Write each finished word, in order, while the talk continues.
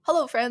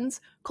Hello,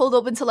 friends. Cold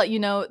open to let you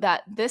know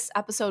that this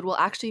episode will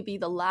actually be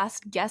the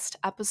last guest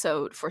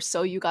episode for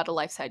So You Got a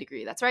Life Sci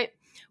Degree. That's right.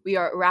 We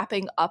are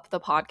wrapping up the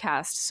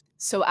podcast.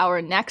 So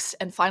our next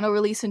and final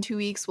release in 2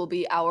 weeks will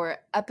be our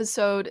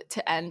episode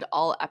to end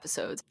all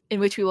episodes,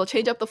 in which we will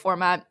change up the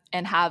format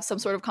and have some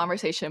sort of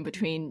conversation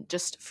between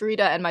just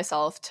Farida and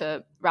myself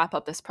to wrap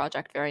up this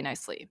project very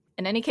nicely.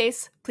 In any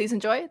case, please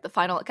enjoy the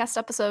final guest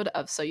episode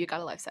of So You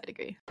Got a Life Sci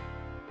Degree.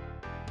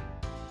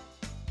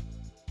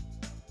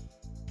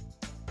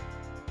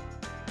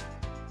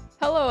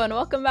 Hello and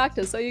welcome back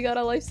to So You Got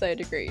a Life Sci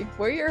Degree.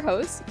 We're your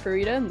hosts,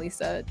 Farida and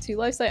Lisa, two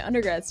life sci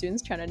undergrad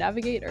students trying to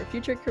navigate our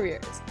future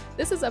careers.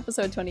 This is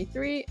episode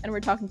 23, and we're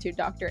talking to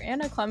Dr.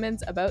 Anna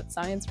Clemens about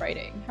science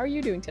writing. How are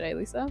you doing today,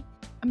 Lisa?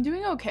 I'm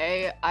doing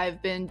okay.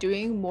 I've been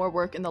doing more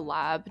work in the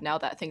lab now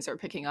that things are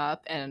picking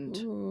up,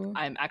 and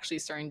I'm actually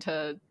starting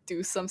to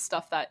do some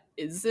stuff that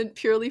isn't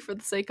purely for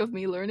the sake of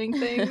me learning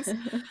things.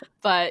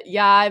 But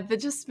yeah, I've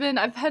been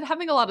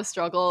having a lot of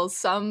struggles,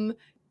 some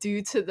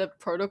due to the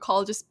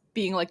protocol just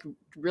being like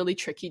really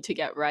tricky to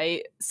get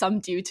right, some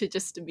due to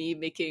just me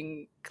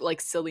making like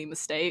silly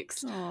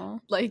mistakes. Aww.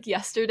 Like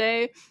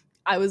yesterday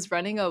I was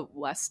running a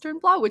Western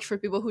blot, which for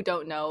people who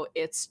don't know,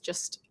 it's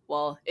just,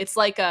 well, it's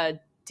like a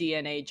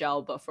DNA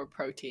gel but for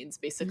proteins.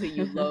 Basically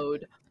you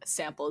load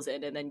samples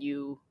in and then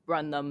you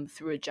run them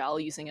through a gel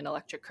using an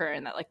electric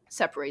current that like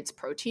separates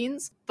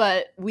proteins.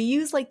 But we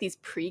use like these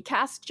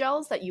precast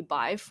gels that you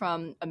buy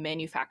from a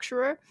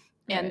manufacturer.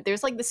 And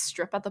there's like this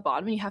strip at the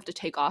bottom and you have to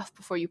take off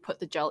before you put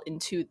the gel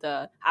into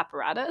the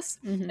apparatus.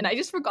 Mm-hmm. And I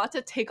just forgot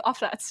to take off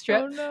that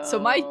strip. Oh, no. So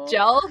my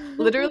gel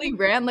literally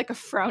ran like a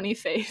frowny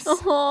face.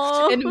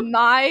 Aww. And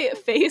my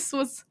face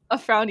was a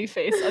frowny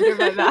face under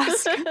my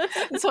mask.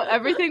 And so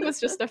everything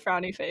was just a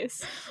frowny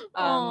face.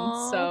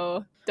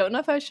 So don't know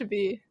if I should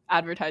be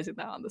advertising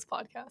that on this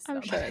podcast.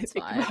 I'm sure it's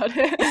fine. About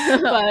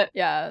it. But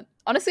yeah,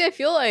 honestly, I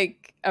feel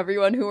like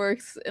everyone who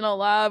works in a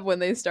lab when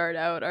they start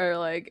out are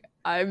like,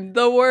 I'm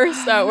the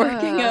worst at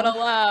working at a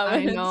lab.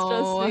 I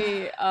know.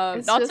 It's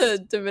just me. Not to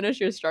diminish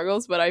your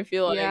struggles, but I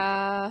feel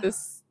like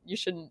you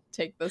shouldn't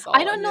take this all.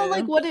 I don't know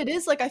like what it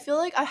is. Like I feel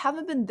like I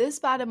haven't been this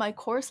bad in my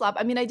course lab.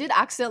 I mean, I did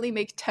accidentally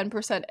make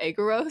 10%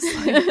 agarose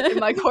in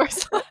my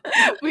course lab.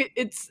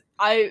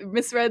 I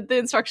misread the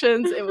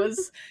instructions. It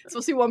was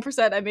supposed to be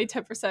 1%. I made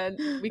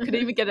 10%. We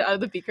couldn't even get it out of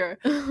the beaker.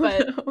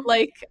 But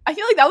like, I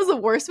feel like that was the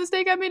worst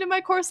mistake I made in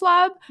my course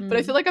lab. But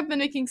I feel like I've been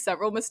making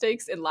several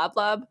mistakes in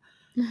lab.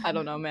 I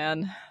don't know,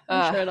 man.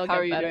 I'm sure it'll how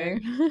get are you better.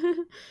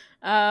 doing?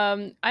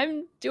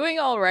 I'm doing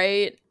all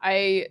right.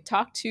 I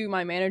talked to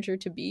my manager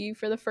to be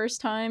for the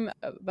first time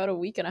about a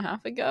week and a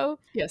half ago.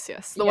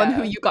 Yes. The one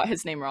who you got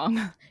his name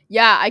wrong.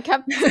 Yeah, I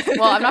kept,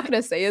 well, I'm not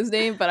going to say his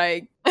name, but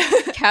I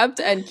kept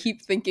and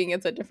keep thinking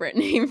it's a different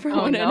name from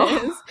what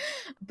it is.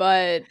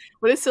 But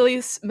what a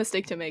silly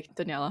mistake to make,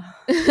 Daniela.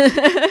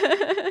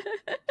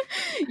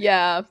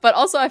 Yeah, but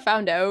also I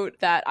found out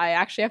that I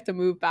actually have to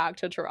move back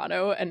to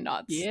Toronto and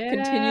not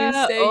continue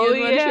staying in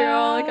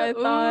Montreal like I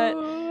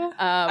thought.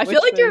 I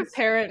feel like you're a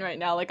parent right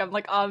now. Like I'm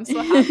like, oh, I'm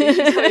so happy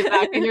she's coming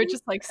back, and you're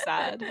just like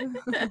sad.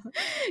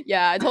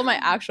 Yeah, I told my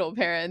actual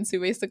parents, who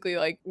basically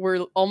like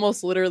were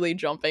almost literally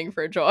jumping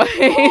for joy.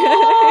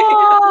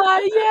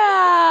 Oh,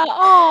 yeah.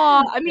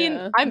 Oh, I mean,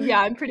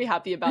 I'm pretty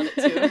happy about it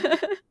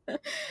too.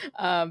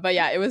 But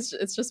yeah,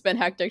 it's just been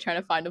hectic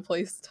trying to find a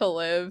place to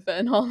live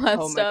and all that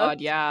stuff. Oh my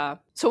god, yeah.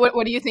 So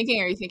what are you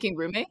thinking? Are you thinking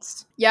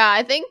roommates? Yeah,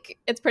 I think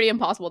it's pretty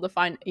impossible to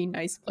find a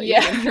nice place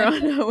in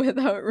Toronto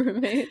without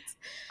roommates.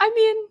 I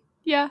mean,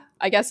 yeah.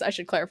 I guess I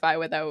should clarify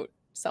without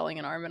selling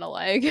an arm and a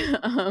leg.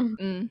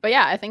 But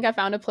yeah, I think I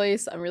found a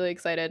place. I'm really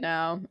excited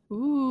now.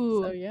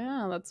 Ooh. So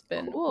yeah, that's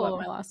been what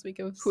my last week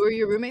of. Who are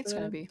your roommates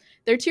going to be?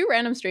 They're two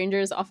random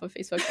strangers off of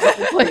Facebook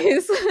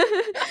Marketplace.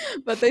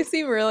 But they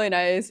seem really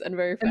nice and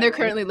very friendly. And they're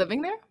currently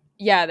living there?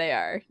 Yeah, they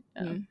are.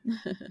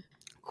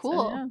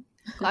 Cool. So, yeah.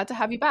 Glad to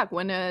have you back.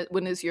 When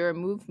is your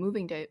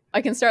moving date?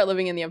 I can start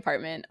living in the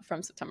apartment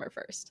from September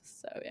 1st.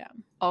 So yeah.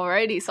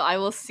 Alrighty, so I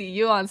will see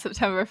you on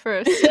September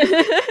 1st.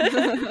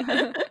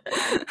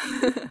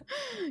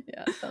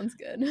 Yeah, sounds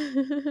good.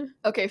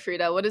 Okay,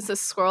 Farida, what is the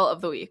squirrel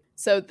of the week?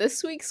 So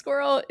this week's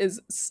squirrel is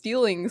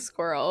stealing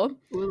squirrel.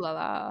 Ooh la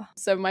la.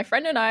 So my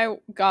friend and I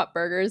got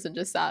burgers and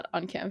just sat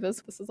on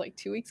campus. This was like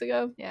 2 weeks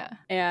ago. Yeah.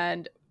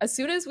 And as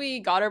soon as we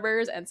got our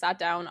burgers and sat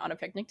down on a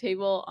picnic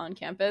table on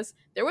campus,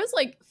 there was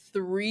like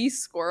 3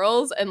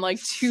 squirrels and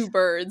like 2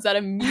 birds that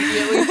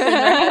immediately turned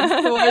their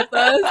heads towards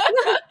us.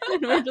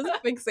 And we're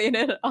just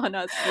fixated on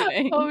us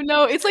eating. Oh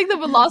no, it's like the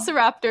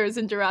velociraptors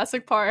in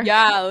Jurassic Park.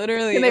 Yeah,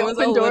 literally. It was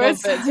a little bit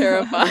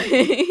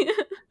terrifying.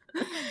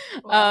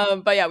 Wow.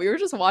 But yeah, we were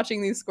just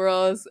watching these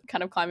squirrels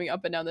kind of climbing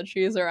up and down the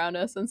trees around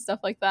us and stuff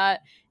like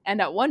that.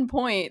 And at one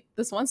point,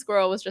 this one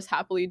squirrel was just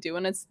happily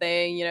doing its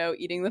thing,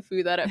 eating the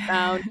food that it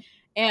found.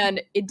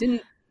 And it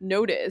didn't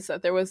notice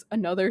that there was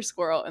another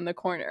squirrel in the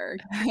corner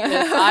keeping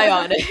its eye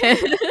on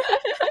it.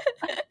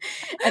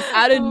 And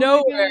out of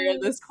nowhere,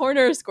 this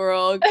corner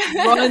squirrel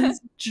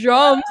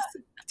jumps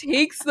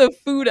takes the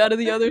food out of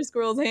the other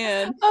squirrel's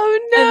hand. Oh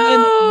no!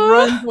 And then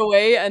runs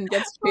away and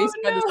gets chased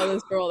by this no. other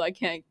squirrel that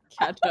can't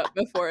catch up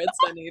before it's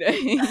done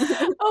eating.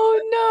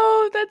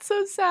 Oh no, that's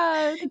so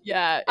sad.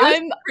 Yeah,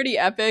 it was pretty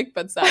epic,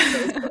 but sad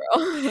for the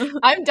squirrel.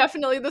 I'm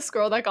definitely the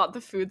squirrel that got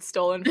the food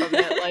stolen from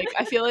it. Like,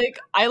 I feel like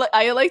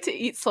I like to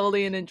eat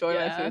slowly and enjoy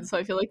my food, so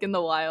I feel like in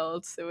the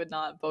wild it would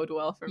not bode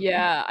well for me.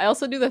 Yeah, I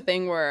also do the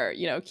thing where,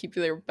 you know, keep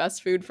your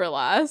best food for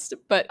last,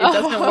 but it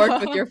doesn't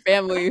work with your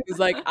family who's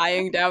like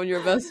eyeing down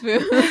your best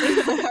food.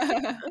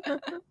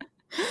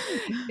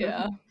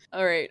 Yeah.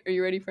 All right, are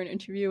you ready for an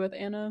interview with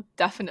Anna?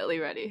 Definitely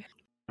ready.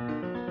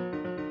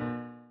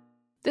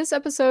 This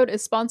episode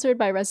is sponsored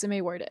by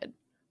Resume Worded.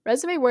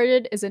 Resume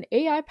Worded is an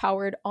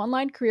AI-powered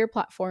online career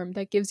platform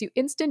that gives you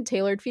instant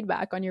tailored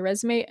feedback on your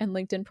resume and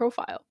LinkedIn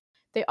profile.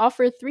 They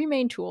offer 3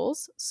 main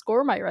tools: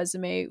 Score My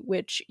Resume,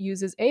 which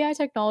uses AI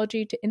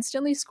technology to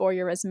instantly score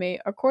your resume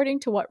according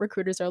to what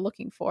recruiters are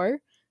looking for;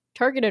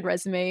 Targeted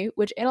Resume,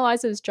 which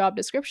analyzes job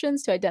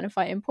descriptions to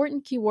identify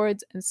important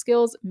keywords and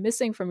skills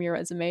missing from your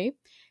resume;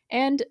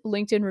 and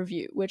LinkedIn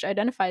Review, which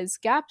identifies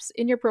gaps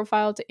in your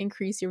profile to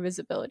increase your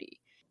visibility.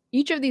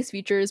 Each of these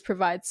features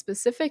provides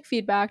specific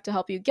feedback to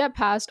help you get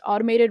past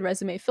automated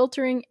resume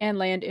filtering and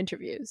land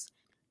interviews.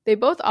 They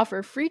both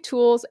offer free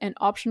tools and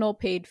optional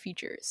paid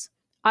features.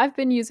 I've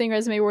been using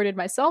Resume Worded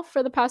myself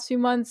for the past few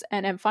months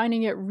and am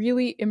finding it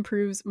really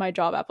improves my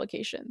job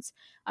applications.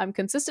 I'm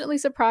consistently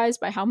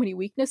surprised by how many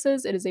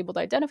weaknesses it is able to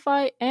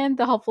identify and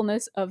the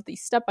helpfulness of the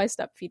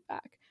step-by-step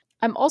feedback.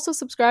 I'm also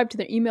subscribed to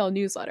their email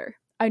newsletter.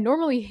 I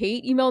normally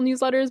hate email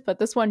newsletters, but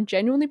this one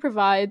genuinely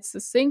provides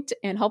succinct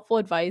and helpful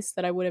advice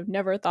that I would have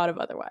never thought of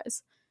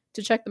otherwise.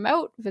 To check them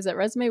out, visit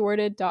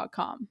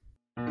resumeworded.com.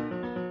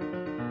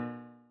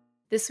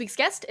 This week's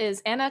guest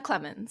is Anna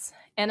Clemens.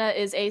 Anna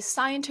is a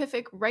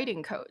scientific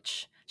writing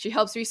coach. She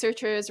helps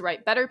researchers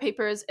write better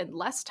papers in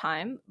less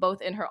time,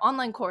 both in her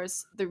online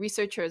course, the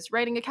Researchers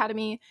Writing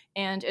Academy,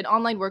 and in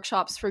online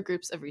workshops for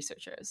groups of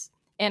researchers.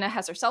 Anna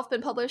has herself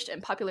been published in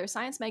popular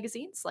science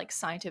magazines like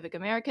Scientific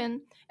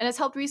American, and has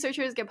helped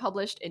researchers get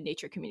published in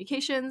Nature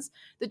Communications,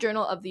 the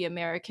Journal of the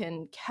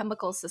American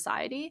Chemical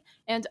Society,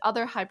 and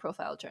other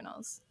high-profile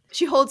journals.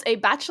 She holds a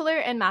Bachelor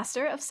and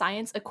Master of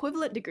Science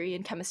equivalent degree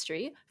in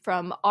chemistry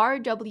from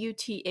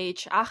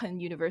RWTH Aachen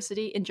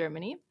University in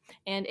Germany,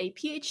 and a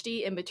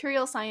PhD in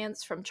material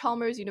science from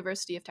Chalmers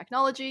University of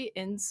Technology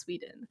in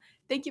Sweden.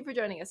 Thank you for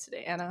joining us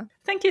today, Anna.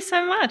 Thank you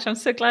so much. I'm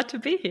so glad to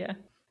be here.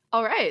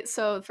 All right,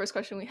 so the first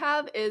question we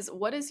have is,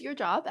 what is your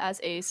job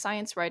as a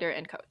science writer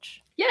and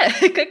coach? Yeah,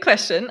 good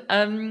question.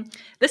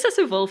 This has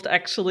evolved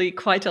actually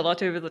quite a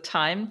lot over the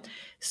time.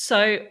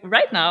 So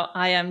right now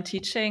I am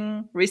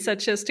teaching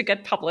researchers to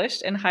get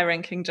published in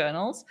high-ranking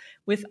journals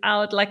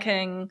without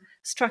lacking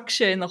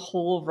structure in the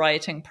whole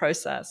writing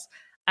process.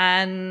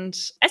 And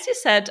as you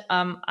said,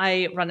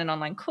 I run an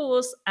online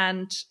course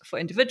and for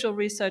individual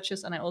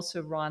researchers, and I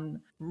also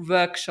run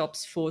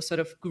workshops for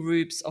sort of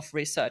groups of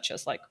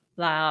researchers, like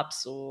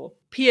labs or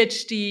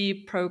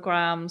PhD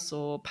programs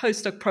or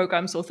postdoc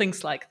programs or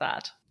things like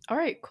that. All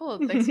right, cool.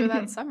 Thanks for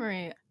that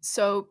summary.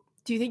 So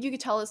do you think you could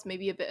tell us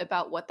maybe a bit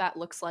about what that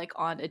looks like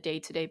on a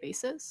day-to-day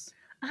basis?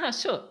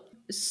 Sure.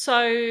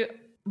 So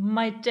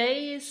my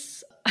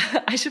days,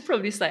 I should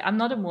probably say I'm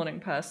not a morning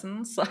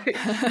person. So,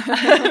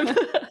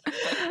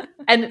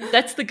 and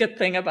that's the good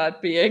thing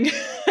about being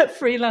a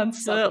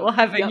freelancer or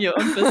having your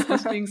own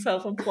business, being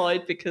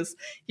self-employed, because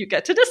you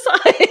get to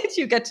decide,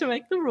 you get to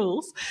make the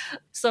rules.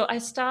 So I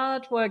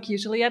start work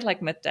usually at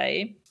like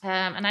midday.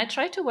 And I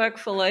try to work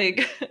for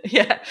like,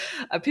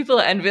 people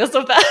are envious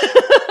of that.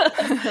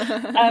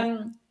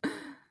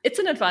 It's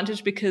an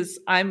advantage because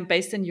I'm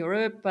based in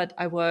Europe, but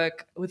I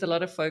work with a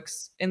lot of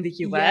folks in the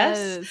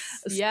US.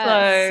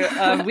 Yes.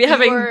 So we're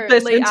having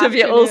this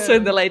interview also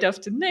in the late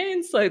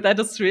afternoon. So that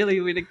is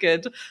really, really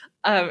good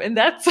in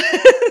that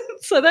sense.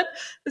 So that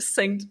is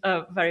synced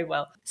very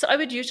well. So I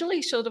would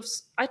usually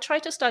I try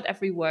to start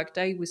every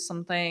workday with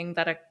something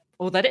that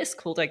is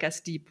called, I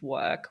guess, deep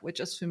work, which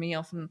is for me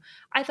often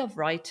either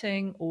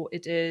writing or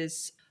it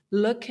is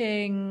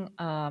looking,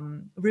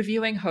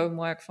 reviewing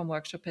homework from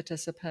workshop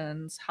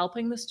participants,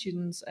 helping the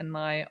students in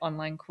my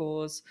online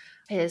course,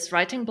 is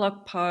writing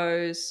blog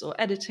posts or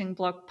editing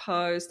blog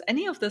posts,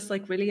 any of this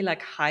like really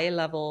like high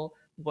level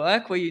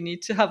work where you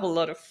need to have a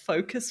lot of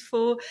focus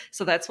for.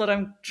 So that's what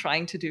I'm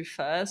trying to do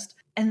first.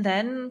 And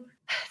then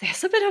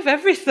there's a bit of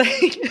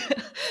everything.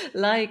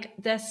 Like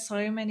there's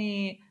so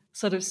many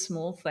sort of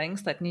small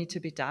things that need to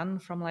be done,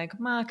 from like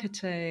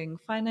marketing,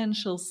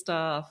 financial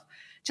stuff,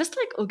 just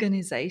like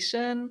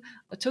organization,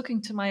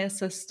 talking to my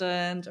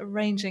assistant,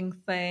 arranging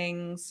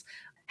things,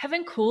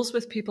 having calls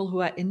with people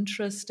who are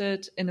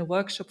interested in a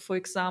workshop, for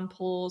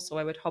example. So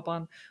I would hop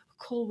on a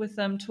call with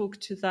them, talk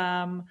to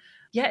them.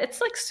 Yeah, it's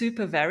like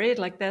super varied.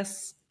 Like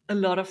there's a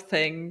lot of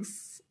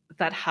things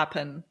that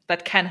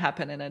can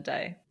happen in a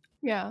day.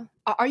 Yeah.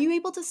 Are you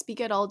able to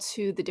speak at all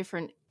to the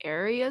different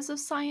areas of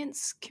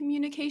science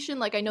communication?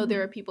 Like, I know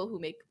there are people who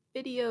make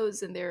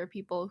videos and there are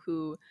people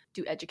who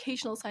do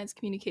educational science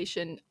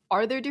communication.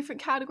 Are there different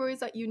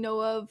categories that you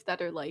know of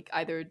that are like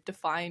either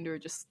defined or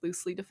just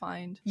loosely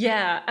defined?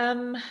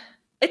 Yeah,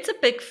 it's a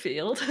big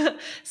field,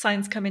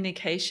 science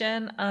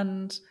communication,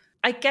 and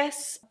I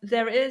guess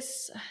there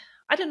is,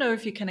 I don't know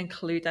if you can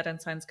include that in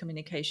science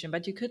communication,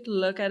 but you could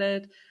look at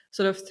it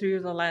sort of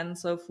through the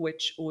lens of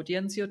which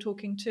audience you're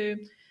talking to.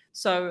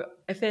 So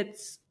if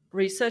it's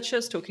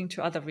researchers talking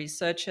to other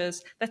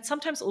researchers, that's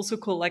sometimes also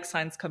called like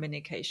science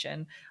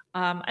communication.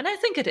 And I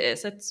think it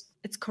is.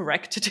 It's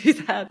correct to do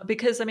that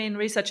because, I mean,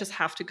 researchers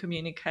have to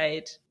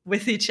communicate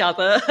with each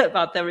other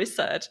about their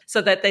research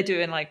so that they do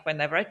in like when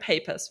they write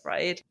papers,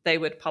 right? They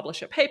would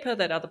publish a paper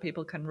that other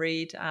people can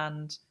read,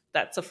 and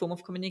that's a form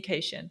of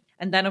communication.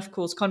 And then, of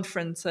course,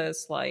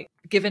 conferences like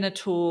giving a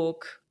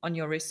talk on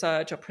your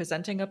research or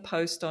presenting a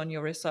post on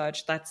your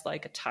research, that's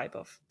like a type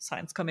of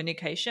science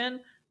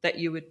communication that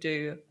you would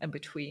do in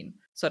between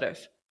sort of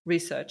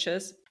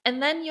researchers.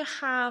 And then you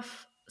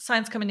have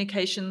science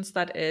communications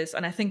that is,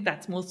 and I think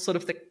that's more sort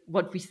of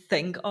what we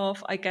think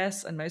of, I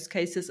guess, in most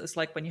cases, is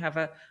like when you have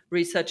a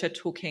researcher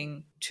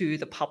talking to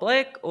the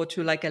public or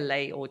to like a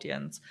lay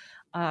audience,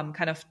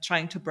 kind of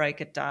trying to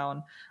break it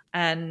down.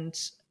 And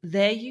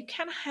there you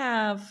can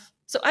have,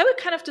 so I would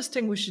kind of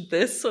distinguish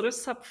this sort of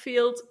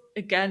subfield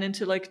again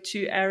into like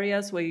two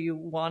areas where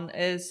one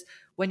is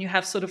when you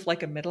have sort of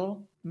like a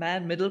middle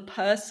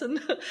person,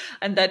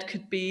 and that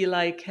could be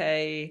like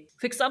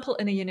for example,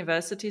 in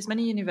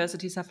many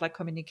universities have like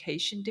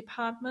communication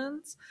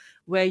departments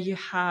where you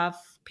have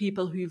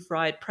people who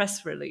write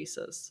press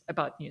releases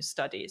about new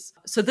studies.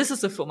 So this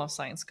is a form of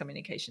science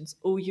communications.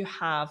 Or you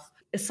have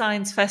a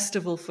science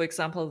festival, for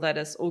example, that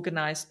is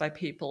organized by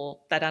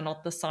people that are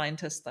not the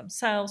scientists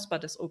themselves,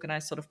 but is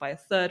organized sort of by a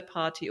third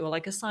party, or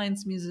like a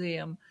science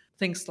museum,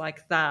 things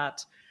like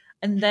that.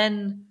 And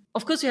then,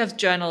 of course, you have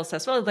journals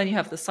as well. Then you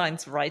have the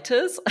science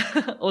writers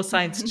or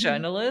science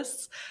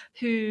journalists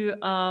who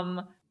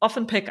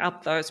often pick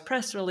up those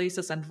press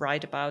releases and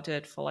write about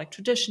it for like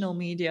traditional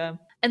media.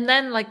 And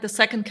then like the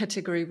second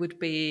category would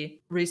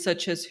be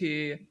researchers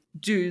who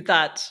do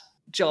that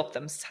job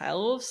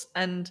themselves.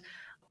 And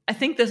I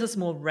think this is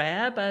more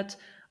rare, but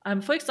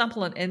for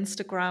example, on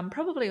Instagram,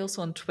 probably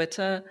also on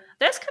Twitter,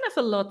 there's kind of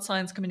a lot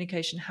science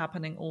communication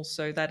happening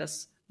also that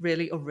is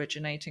really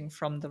originating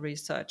from the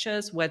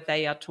researchers, where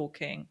they are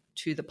talking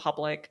to the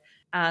public.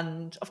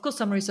 And of course,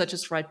 some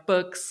researchers write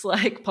books,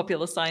 like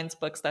popular science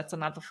books. That's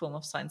another form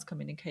of science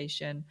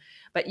communication.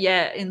 But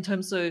yeah, in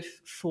terms of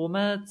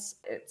formats,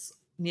 it's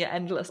near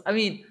endless. I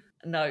mean,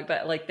 no,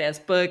 but like there's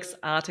books,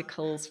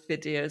 articles,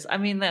 videos. I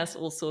mean, there's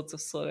all sorts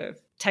of sort of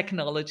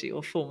technology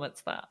or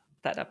formats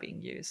that are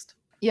being used.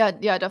 Yeah,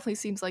 it definitely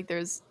seems like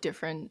there's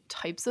different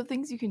types of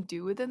things you can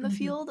do within the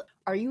field.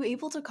 Are you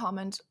able to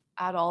comment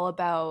at all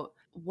about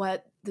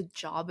what the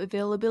job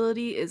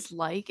availability is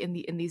like in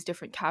these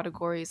different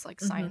categories,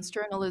 like science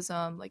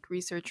journalism, like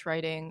research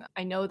writing?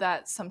 I know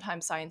that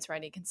sometimes science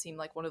writing can seem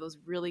like one of those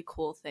really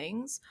cool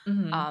things,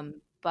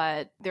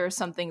 but there are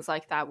some things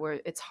like that where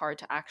it's hard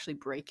to actually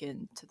break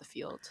into the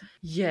field.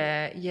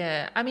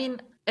 Yeah. I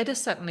mean, it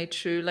is certainly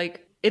true.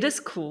 Like, it is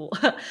cool.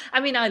 I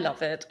mean, I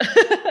love it.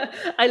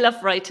 I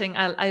love writing.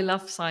 I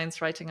love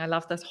science writing. I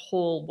love this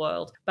whole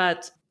world.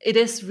 But it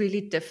is really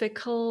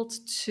difficult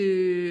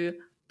to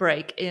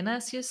break in,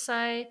 as you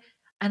say.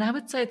 And I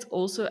would say it's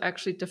also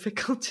actually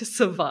difficult to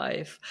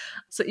survive.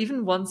 So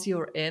even once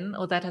you're in,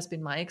 or that has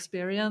been my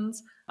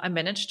experience, I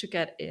managed to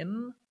get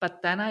in,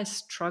 but then I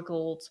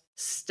struggled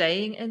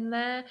staying in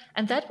there.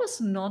 And that was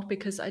not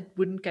because I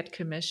wouldn't get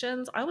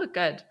commissions. I would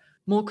get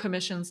more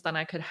commissions than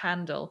I could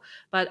handle,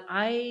 but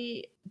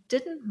I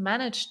didn't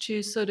manage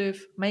to sort of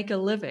make a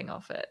living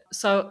of it.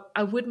 So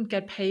I wouldn't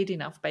get paid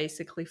enough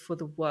basically for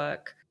the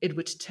work it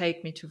would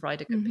take me to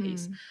write a good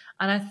piece.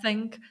 And I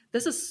think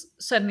this is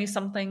certainly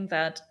something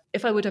that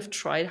if I would have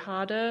tried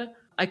harder,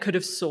 I could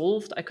have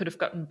solved. I could have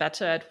gotten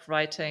better at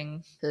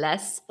writing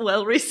less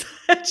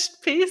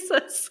well-researched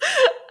pieces.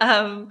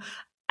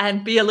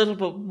 And be a little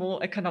bit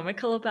more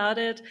economical about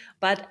it.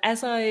 But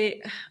as I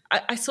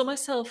saw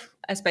myself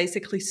as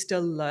basically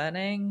still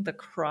learning the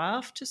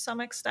craft to some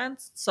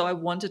extent. So I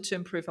wanted to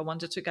improve. I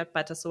wanted to get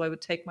better. So I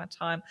would take my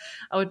time.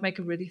 I would make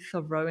a really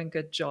thorough and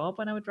good job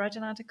when I would write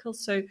an article.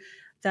 So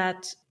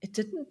that it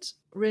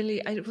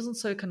wasn't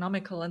so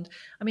economical. And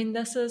I mean,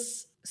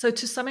 so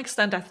to some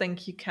extent, I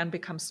think you can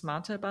become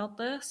smarter about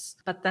this.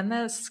 But then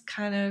there's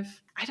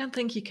I don't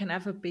think you can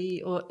ever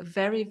be, or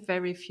very,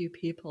 very few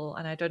people,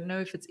 and I don't know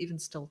if it's even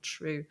still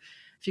true,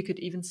 if you could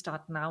even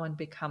start now and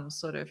become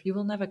you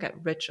will never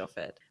get rich of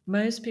it.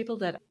 Most people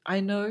that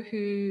I know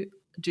who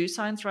do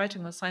science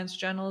writing or science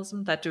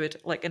journalism, that do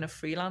it like in a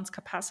freelance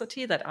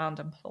capacity, that aren't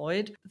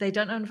employed, they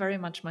don't earn very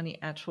much money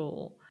at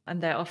all.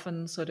 And they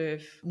often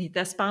need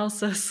their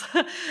spouses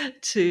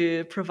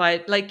to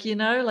provide,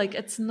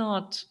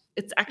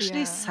 it's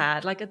actually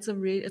sad. Like it's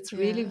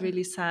really,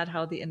 really sad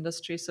how the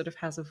industry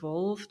has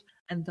evolved,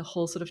 and the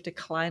whole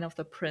decline of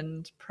the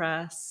print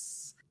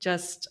press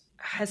just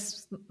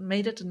has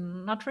made it a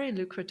not very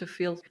lucrative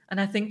field.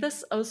 And I think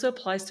this also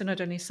applies to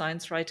not only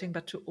science writing,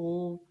 but to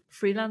all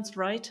freelance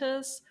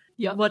writers.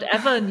 Yep.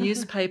 Whatever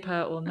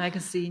newspaper or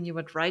magazine you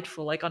would write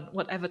for, like on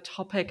whatever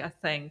topic, I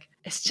think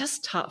it's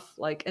just tough.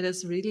 Like it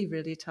is really,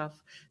 really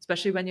tough,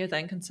 especially when you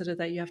then consider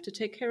that you have to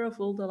take care of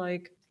all the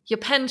like your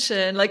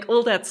pension, like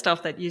all that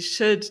stuff that you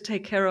should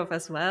take care of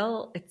as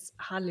well. It's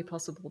hardly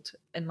possible to,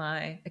 in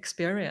my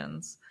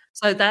experience.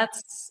 So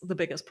that's the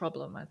biggest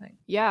problem, I think.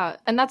 Yeah.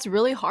 And that's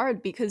really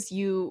hard because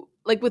you,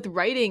 like with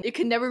writing, it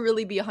can never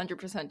really be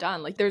 100%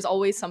 done. Like there's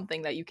always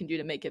something that you can do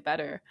to make it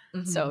better.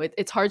 Mm-hmm. So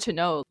it's hard to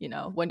know,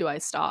 when do I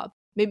stop?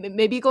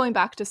 Maybe going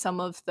back to some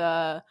of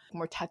the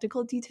more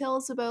technical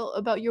details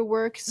about your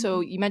work.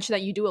 So you mentioned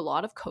that you do a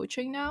lot of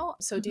coaching now.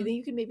 So do you think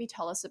you could maybe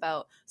tell us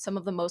about some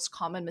of the most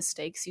common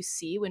mistakes you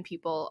see when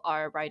people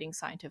are writing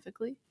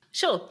scientifically?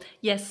 Sure.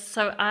 Yes.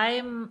 So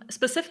I'm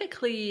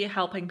specifically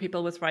helping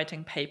people with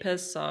writing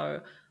papers.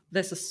 So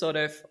this is sort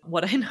of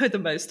what I know the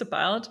most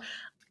about.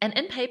 And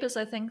in papers,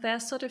 I think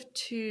there's sort of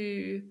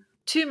two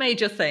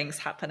major things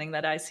happening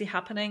that I see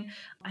happening.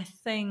 I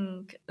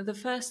think the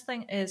first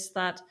thing is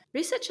that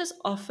researchers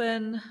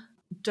often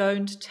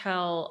don't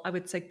tell, I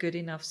would say, good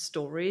enough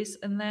stories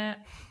in their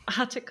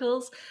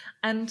articles.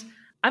 And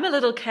I'm a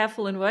little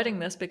careful in wording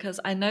this because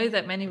I know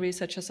that many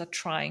researchers are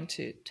trying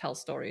to tell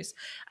stories.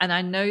 And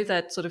I know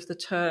that sort of the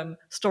term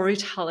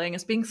storytelling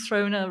is being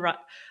thrown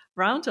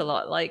around a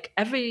lot. Like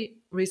every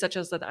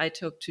researcher that I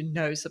talk to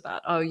knows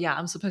about, oh yeah,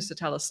 I'm supposed to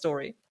tell a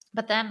story.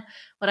 But then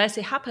what I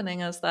see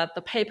happening is that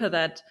the paper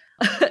that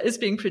is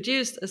being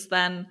produced is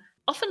then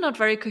often not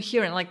very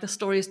coherent. Like the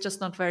story is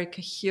just not very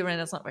coherent.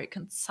 It's not very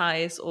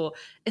concise, or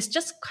it's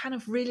just kind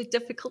of really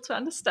difficult to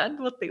understand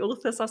what the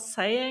authors are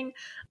saying.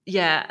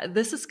 Yeah,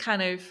 this is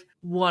kind of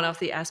one of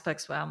the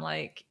aspects where I'm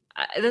like,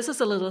 this is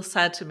a little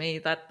sad to me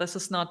that this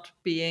is not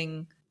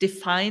being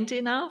defined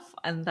enough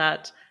and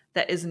that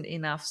there isn't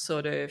enough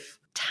sort of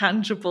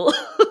tangible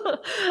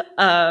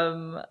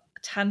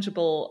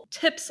tangible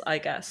tips, I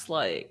guess,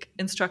 like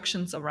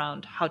instructions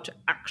around how to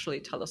actually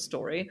tell a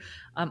story,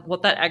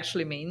 what that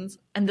actually means.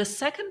 And the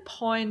second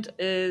point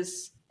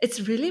is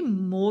it's really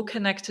more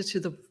connected to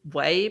the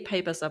way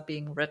papers are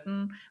being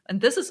written. And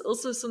this is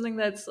also something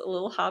that's a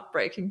little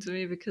heartbreaking to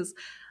me because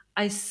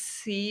I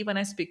see when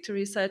I speak to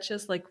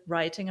researchers, like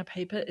writing a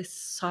paper is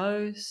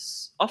so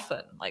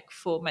often, like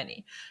for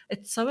many,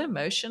 it's so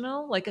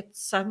emotional. Like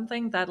it's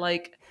something that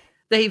like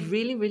they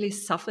really, really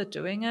suffer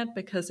doing it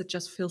because it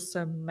just feels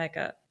so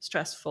mega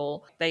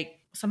stressful.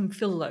 Some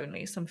feel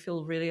lonely, some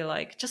feel really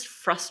like just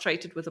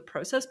frustrated with the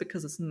process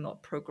because it's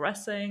not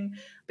progressing,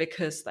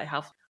 because they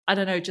have, I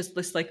don't know, just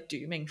this like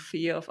dooming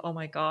fear of, oh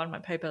my God, my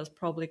paper is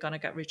probably going to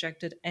get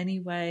rejected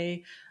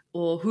anyway.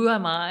 Or who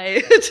am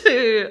I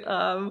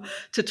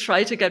to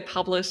try to get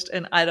published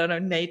in, I don't know,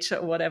 Nature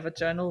or whatever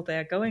journal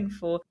they're going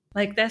for.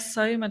 Like there's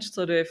so much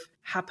sort of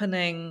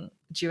happening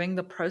during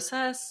the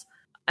process.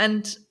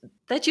 And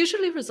that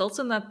usually results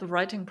in that the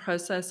writing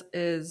process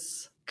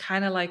is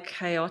kind of like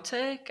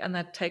chaotic and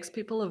that takes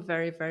people a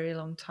very, very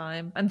long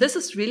time. And this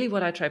is really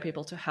what I try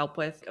people to help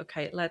with.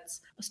 Okay, let's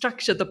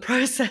structure the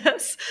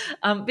process.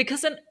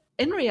 Because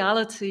in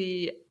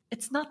reality,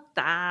 it's not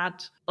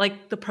that,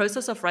 like the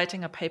process of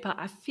writing a paper,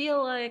 I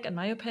feel like, in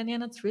my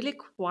opinion, it's really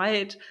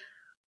quite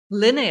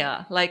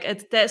linear.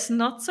 Like there's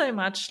not so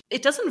much,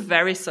 it doesn't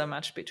vary so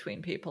much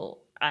between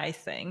people. I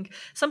think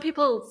some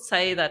people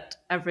say that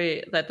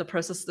the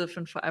process is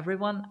different for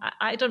everyone.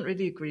 I don't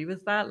really agree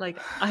with that. Like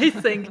I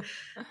think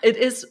it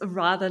is a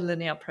rather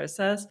linear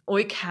process, or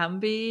it can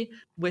be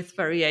with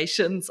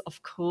variations,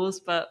 of course,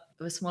 but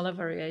with smaller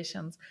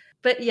variations.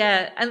 But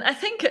yeah, and I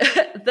think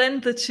then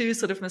the two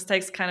sort of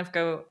mistakes kind of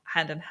go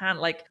hand in hand.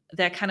 Like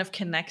they're kind of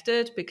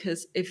connected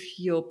because if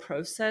your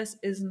process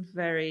isn't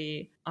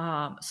very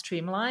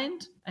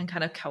streamlined and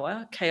kind of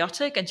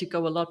chaotic and you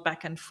go a lot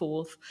back and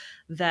forth,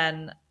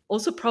 then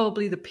also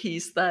probably the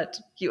piece that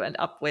you end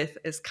up with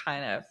is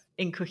kind of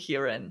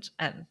incoherent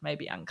and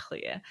maybe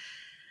unclear.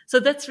 So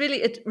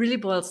it really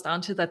boils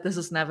down to that this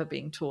is never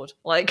being taught.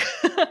 Like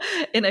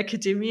in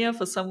academia,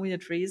 for some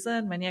weird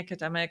reason, many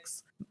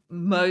academics,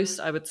 most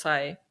I would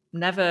say,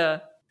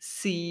 never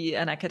see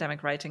an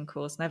academic writing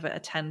course, never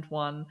attend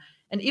one.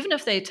 And even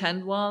if they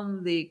attend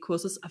one, the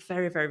courses are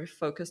very, very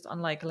focused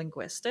on like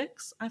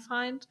linguistics, I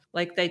find.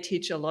 Like they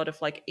teach a lot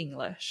of like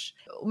English.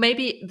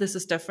 Maybe this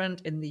is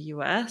different in the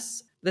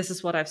US. This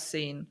is what I've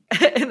seen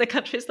in the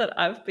countries that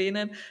I've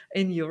been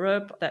in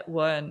Europe, that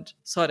weren't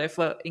sort of,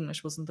 well,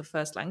 English wasn't the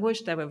first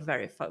language. They were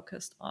very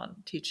focused on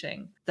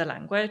teaching the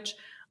language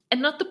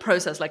and not the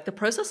process. Like the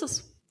process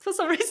is, for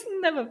some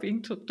reason, never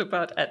being talked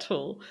about at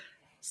all.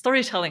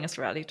 Storytelling is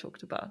rarely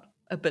talked about,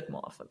 a bit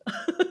more often.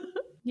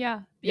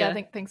 Yeah.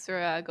 Thanks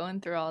for going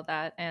through all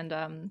that.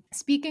 And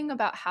speaking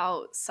about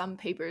how some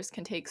papers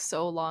can take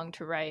so long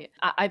to write,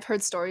 I've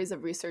heard stories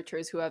of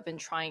researchers who have been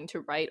trying to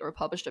write or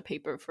publish a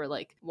paper for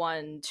like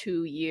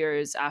 1-2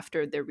 years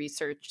after their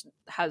research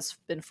has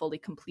been fully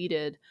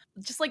completed.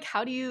 Just like,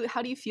 how do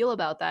you feel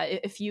about that?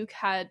 If you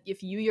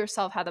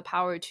yourself had the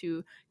power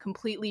to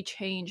completely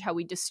change how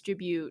we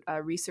distribute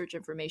research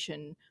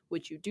information,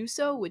 would you do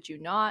so? Would you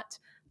not?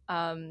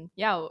 What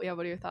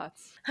are your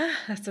thoughts?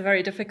 That's a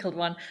very difficult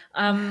one.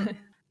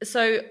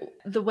 So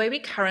the way we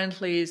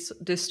currently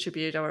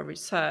distribute our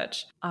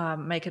research,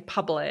 make it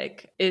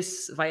public,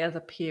 is via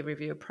the peer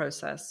review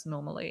process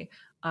normally,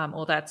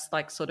 or that's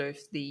like sort of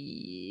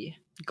the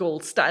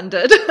gold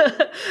standard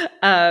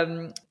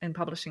in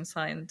publishing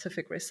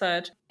scientific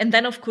research. And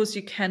then, of course,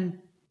 you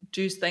can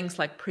do things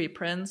like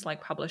preprints,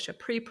 like publish a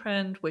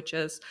preprint, which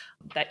is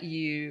that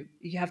you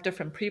have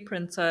different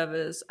preprint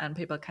servers and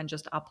people can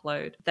just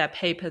upload their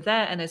paper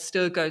there, and it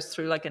still goes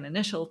through like an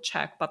initial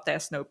check, but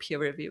there's no peer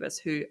reviewers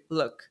who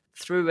look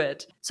through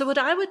it. So what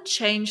I would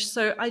change,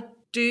 so I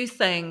do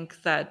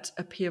think that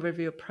a peer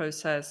review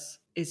process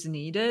is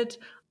needed.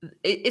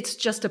 It's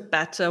just a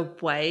better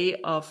way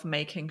of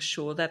making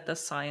sure that the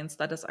science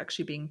that is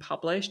actually being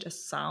published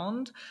is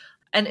sound.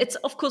 And it's,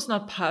 of course,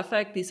 not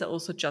perfect. These are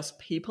also just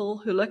people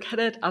who look at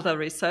it, other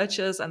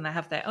researchers, and they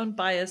have their own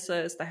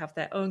biases. They have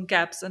their own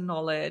gaps in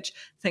knowledge,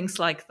 things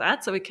like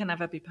that. So it can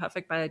never be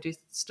perfect, but I do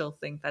still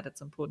think that it's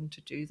important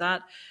to do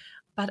that.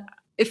 But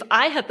if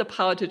I had the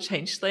power to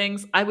change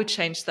things, I would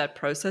change that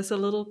process a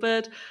little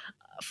bit.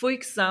 For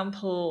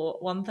example,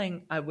 one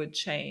thing I would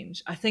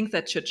change, I think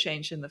that should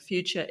change in the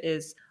future,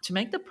 is to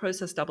make the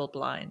process double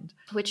blind,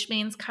 which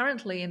means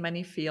currently in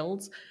many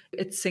fields,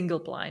 it's single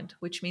blind,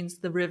 which means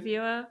the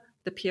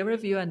peer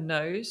reviewer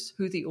knows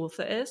who the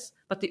author is,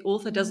 but the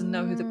author doesn't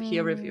know who the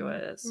peer reviewer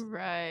is.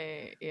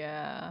 Right,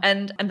 yeah.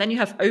 And then you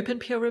have open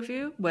peer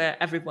review, where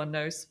everyone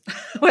knows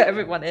where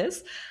everyone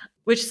is,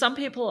 which some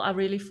people are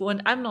really for,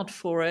 and I'm not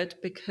for it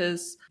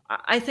because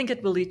I think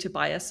it will lead to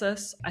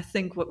biases. I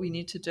think what we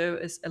need to do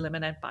is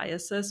eliminate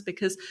biases,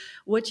 because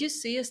what you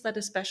see is that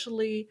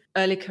especially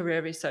early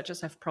career researchers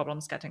have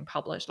problems getting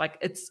published. Like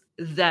it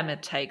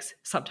takes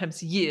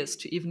sometimes years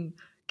to even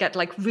get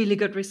like really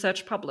good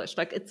research published.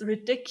 Like it's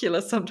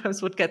ridiculous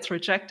sometimes what gets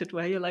rejected,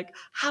 where you're like,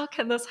 how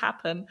can this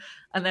happen?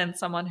 And then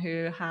someone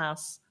who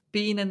has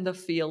been in the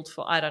field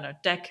for, I don't know,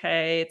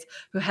 decades,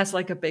 who has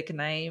like a big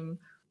name,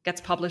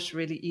 gets published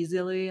really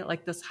easily.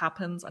 Like this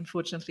happens,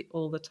 unfortunately,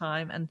 all the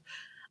time. And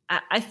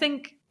I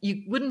think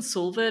you wouldn't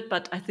solve it,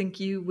 but I think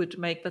you would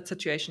make that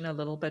situation a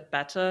little bit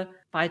better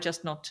by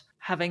just not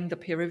having the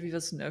peer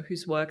reviewers know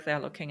whose work they're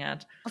looking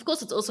at. Of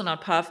course, it's also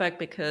not perfect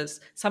because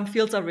some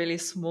fields are really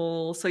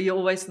small. So you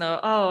always know,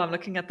 oh, I'm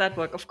looking at that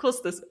work. Of course,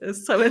 this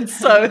is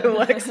so-and-so who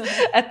works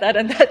at that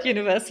and that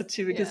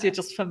university, because you're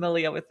just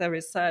familiar with their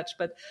research.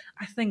 But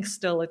I think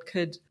still it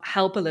could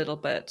help a little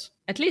bit.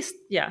 At least,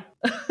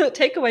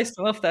 take away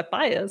some of that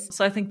bias.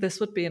 So I think this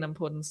would be an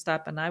important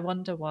step. And I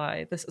wonder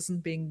why this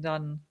isn't being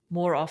done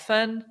more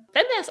often.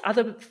 Then there's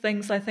other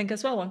things I think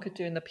as well one could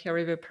do in the peer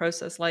review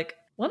process. Like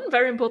one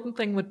very important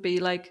thing would be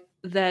like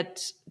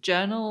that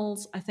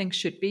journals, I think,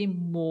 should be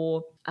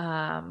more,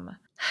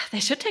 they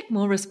should take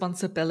more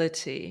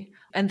responsibility,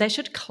 and they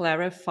should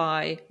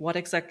clarify what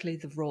exactly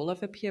the role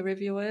of a peer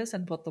reviewer is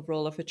and what the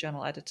role of a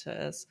journal editor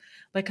is.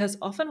 Because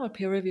often what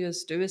peer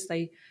reviewers do is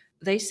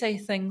they say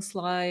things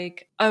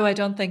like, oh, I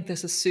don't think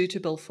this is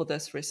suitable for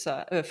this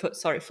research,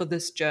 for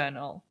this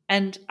journal.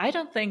 And I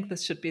don't think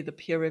this should be the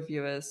peer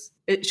reviewers.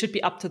 It should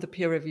be up to the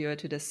peer reviewer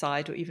to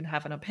decide or even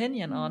have an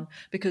opinion on,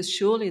 because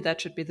surely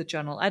that should be the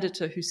journal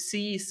editor who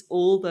sees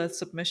all the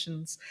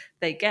submissions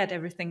they get,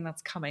 everything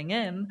that's coming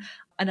in.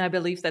 And I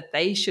believe that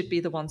they should be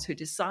the ones who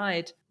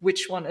decide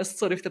which one is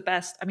sort of the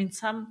best. I mean,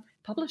 some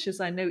publishers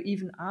I know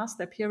even ask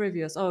their peer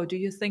reviewers, oh, do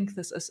you think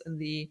this is in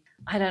the,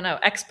 I don't know,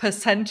 X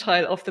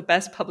percentile of the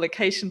best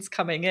publications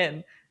coming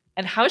in?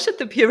 And how should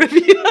the peer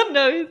reviewer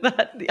know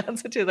that the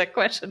answer to that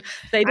question?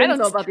 I don't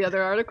know about the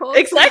other articles.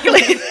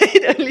 Exactly.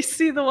 They'd only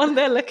see the one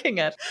they're looking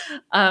at.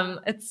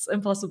 It's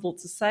impossible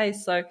to say.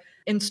 So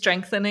in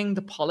strengthening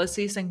the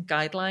policies and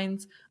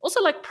guidelines,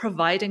 also like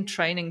providing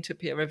training to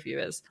peer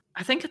reviewers.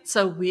 I think it's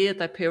so weird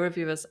that peer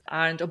reviewers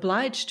aren't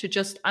obliged to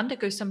just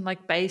undergo some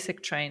like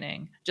basic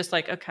training. Just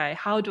like, okay,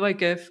 how do I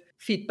give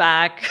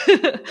feedback?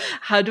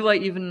 How do I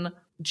even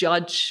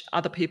judge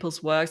other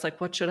people's works? Like,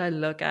 what should I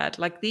look at?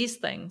 Like these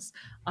things.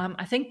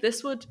 I think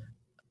this would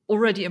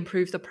already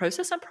improve the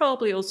process and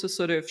probably also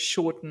sort of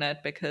shorten it,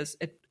 because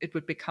it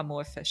would become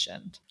more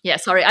efficient. Yeah,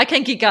 sorry, I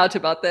can geek out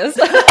about this.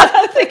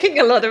 I'm thinking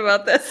a lot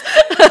about this.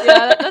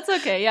 Yeah, that's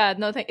okay. Yeah,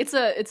 no,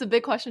 it's a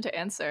big question to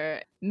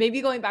answer.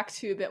 Maybe going back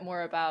to a bit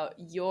more about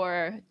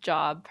your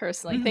job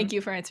personally. Mm-hmm. Thank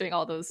you for answering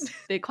all those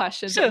big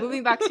questions. Sure. But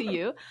moving back to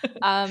you,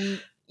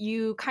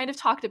 you kind of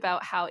talked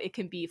about how it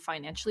can be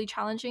financially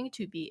challenging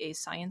to be a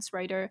science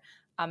writer,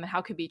 and how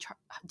it could be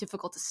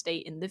difficult to stay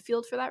in the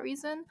field for that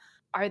reason.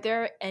 Are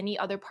there any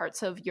other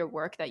parts of your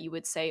work that you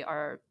would say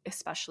are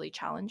especially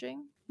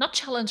challenging? Not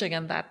challenging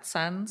in that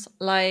sense.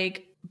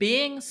 Like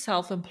being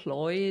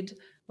self-employed,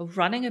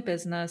 running a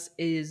business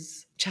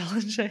is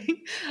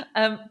challenging,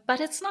 but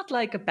it's not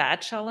like a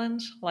bad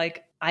challenge.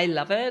 Like, I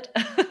love it.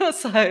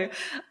 So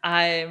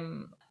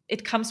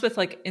it comes with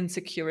like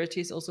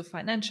insecurities also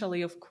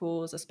financially, of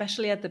course,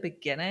 especially at the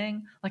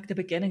beginning. Like, the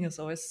beginning is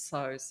always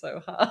so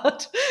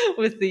hard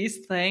with these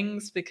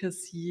things,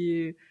 because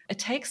it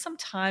takes some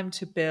time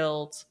to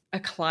build a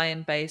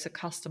client base, a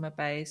customer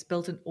base,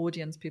 build an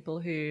audience, people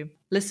who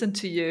listen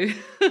to you,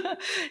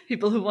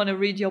 people who want to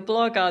read your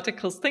blog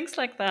articles, things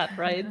like that,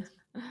 right?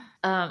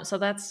 So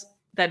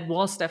that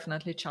was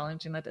definitely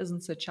challenging. That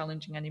isn't so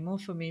challenging anymore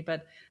for me.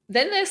 But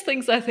then there's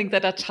things I think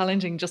that are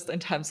challenging just in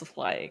terms of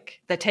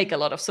like, they take a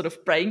lot of sort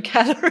of brain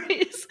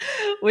calories,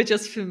 which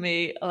is for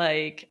me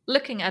like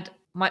looking at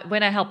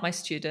when I help my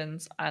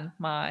students and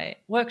my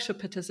workshop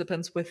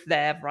participants with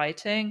their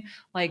writing,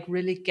 like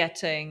really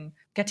getting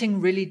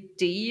really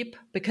deep,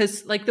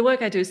 because like the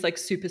work I do is like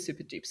super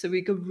deep. So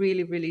we go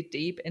really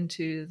deep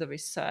into the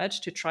research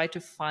to try to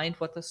find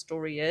what the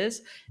story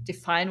is,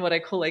 define what I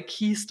call like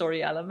key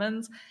story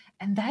elements.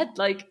 And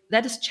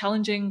that is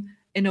challenging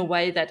in a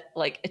way that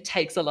like it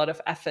takes a lot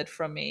of effort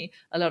from me,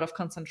 a lot of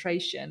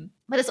concentration.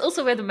 But it's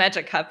also where the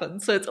magic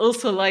happens. So it's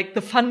also like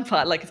the fun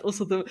part, like it's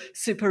also the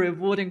super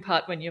rewarding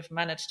part when you've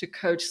managed to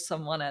coach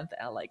someone and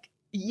they're like,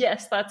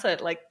 yes, that's it.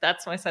 Like,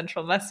 that's my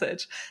central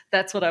message.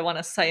 That's what I want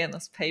to say in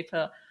this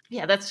paper.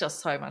 Yeah, that's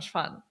just so much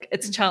fun.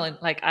 It's challenge.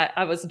 Like,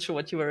 I wasn't sure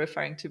what you were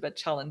referring to, but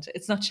challenge.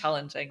 It's not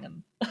challenging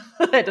and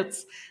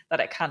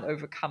that I can't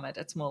overcome it.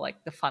 It's more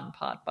like the fun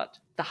part, but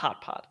the hard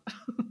part.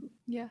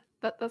 Yeah,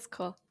 that's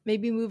cool.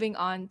 Maybe moving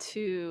on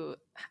to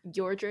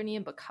your journey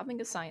in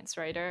becoming a science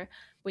writer.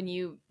 When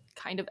you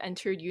kind of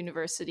entered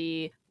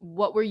university,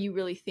 what were you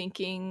really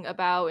thinking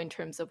about in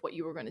terms of what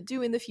you were going to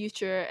do in the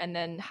future? And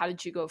then how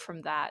did you go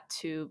from that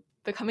to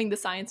becoming the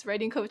science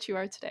writing coach you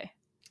are today?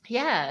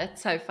 Yeah,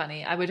 it's so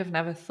funny. I would have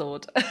never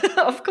thought,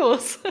 of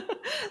course,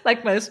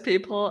 like most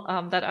people,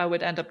 that I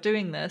would end up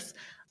doing this.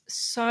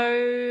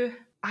 So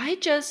I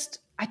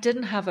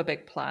didn't have a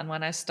big plan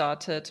when I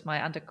started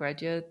my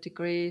undergraduate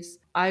degrees.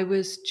 I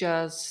was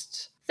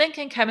just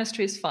thinking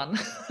chemistry is fun.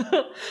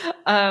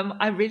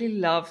 I really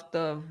loved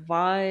the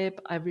vibe.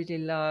 I really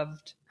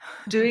loved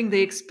doing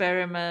the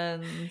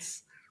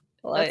experiments.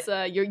 Like,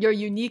 that's you're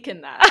unique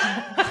in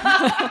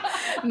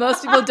that.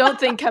 Most people don't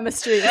think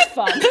chemistry is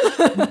fun.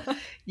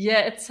 Yeah,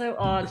 it's so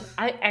odd.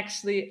 I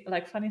actually,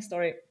 like, funny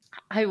story,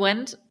 I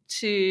went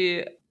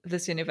to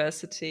this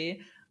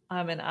university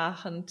in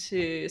Aachen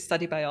to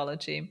study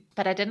biology,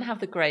 but I didn't have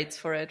the grades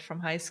for it from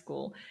high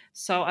school.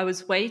 So I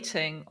was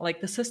waiting,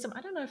 like the system,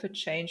 I don't know if it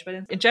changed, but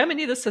in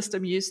Germany, the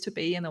system used to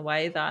be in a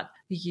way that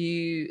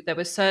there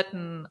were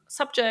certain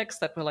subjects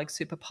that were like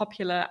super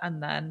popular,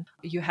 and then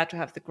you had to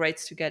have the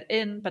grades to get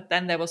in. But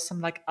then there was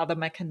some like other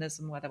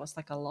mechanism where there was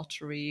like a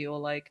lottery, or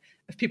like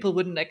if people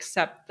wouldn't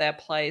accept their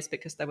place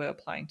because they were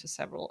applying to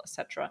several,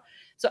 etc.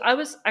 So I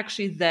was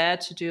actually there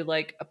to do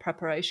like a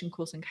preparation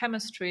course in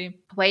chemistry,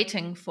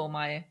 waiting for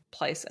my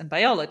place in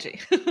biology.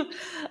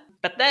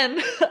 But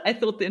then I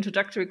thought the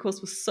introductory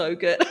course was so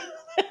good.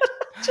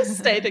 Just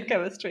stayed in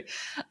chemistry.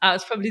 I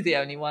was probably the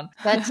only one.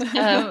 But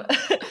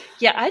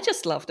yeah, I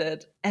just loved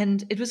it.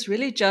 And it was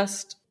really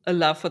just a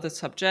love for the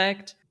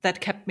subject that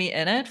kept me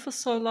in it for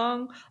so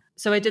long.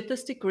 So I did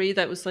this degree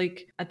that was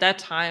like, at that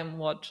time,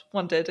 what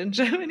one did in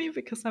Germany,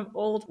 because I'm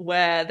old,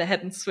 where they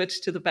hadn't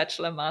switched to the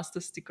bachelor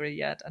master's degree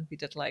yet. And we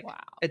did like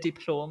a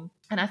diploma.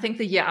 And I think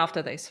the year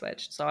after they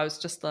switched. So I was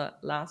just the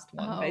last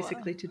one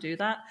basically to do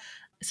that.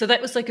 So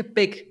that was like a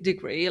big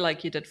degree,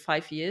 like you did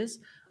 5 years.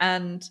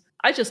 And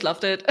I just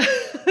loved it.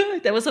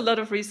 There was a lot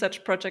of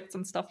research projects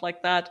and stuff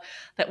like that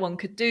one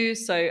could do.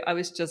 So I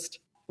was just,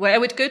 where I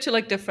would go to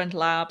like different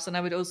labs, and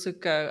I would also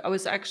I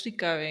was actually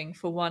going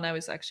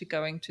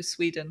to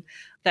Sweden.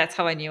 That's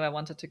how I knew I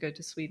wanted to go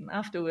to Sweden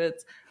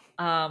afterwards.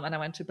 And I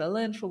went to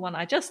Berlin for one.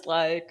 I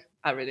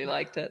really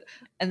liked it.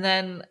 And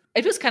then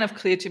it was kind of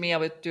clear to me I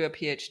would do a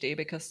PhD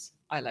because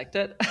I liked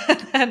it.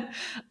 And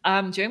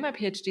then during my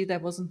PhD, there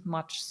wasn't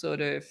much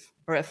sort of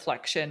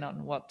reflection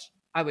on what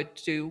I would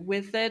do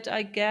with it,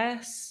 I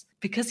guess,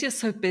 because you're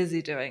so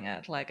busy doing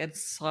it. Like,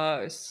 it's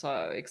so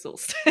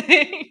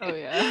exhausting. Oh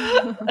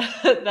yeah.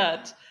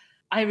 That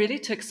I really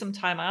took some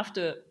time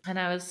after, and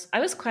I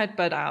was quite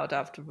burnt out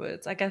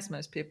afterwards. I guess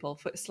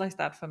it's like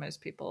that for most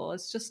people.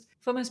 It's just,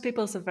 for most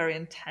people, it's a very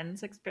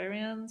intense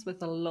experience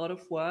with a lot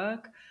of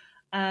work.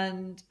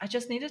 And I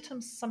just needed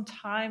some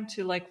time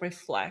to like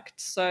reflect.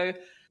 So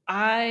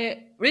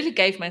I really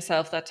gave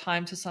myself that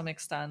time to some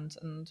extent,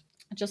 and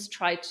just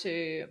tried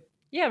to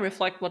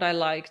reflect what I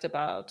liked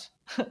about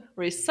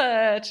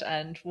research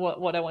and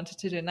what I wanted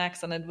to do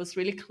next. And it was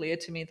really clear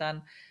to me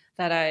then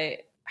that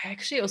I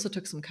actually also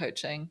took some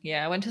coaching.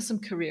 Yeah, I went to some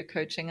career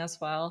coaching as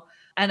well.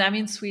 And I'm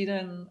in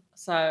Sweden,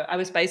 so I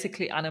was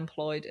basically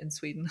unemployed in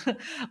Sweden,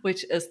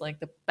 which is like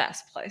the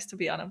best place to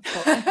be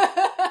unemployed.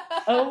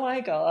 Oh my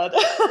God.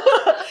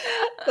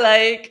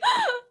 Like,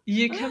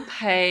 you can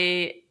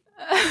pay,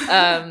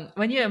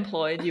 when you're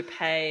employed, you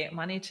pay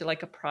money to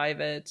like a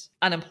private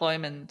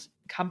unemployment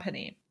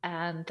company,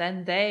 and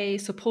then they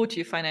support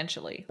you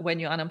financially when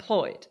you're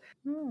unemployed.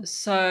 Hmm.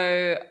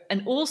 So,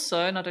 and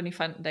also not only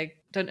they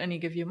don't only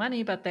give you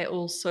money, but they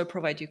also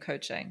provide you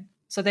coaching.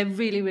 So they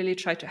really, really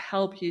try to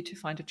help you to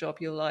find a job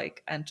you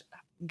like and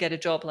get a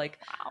job. Like,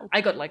 Wow.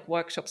 I got like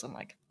workshops on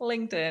like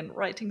LinkedIn,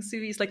 writing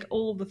CVs, like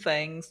all the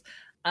things.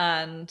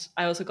 And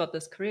I also got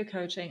this career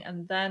coaching.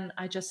 And then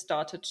I just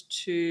started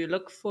to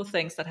look for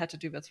things that had to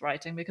do with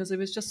writing, because it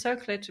was just so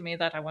clear to me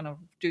that I want to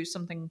do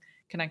something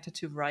connected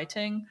to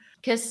writing.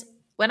 Because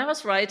when I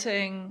was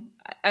writing,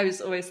 I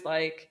was always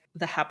like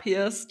the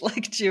happiest,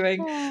 like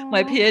during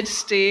my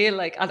PhD.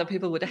 Like, other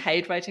people would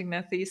hate writing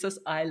their thesis.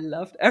 I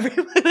loved every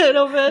minute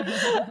of it.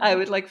 I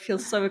would like feel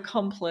so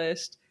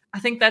accomplished. I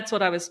think that's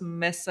what I was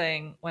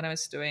missing when I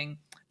was doing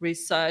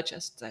research.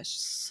 Is there's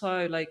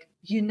so like,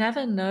 you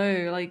never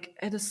know, like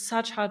it is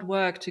such hard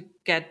work to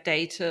get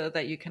data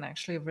that you can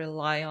actually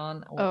rely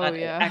on, or that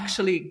it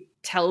actually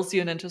tells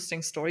you an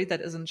interesting story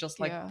that isn't just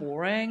like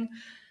boring.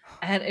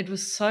 And it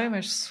was so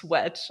much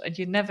sweat, and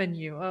you never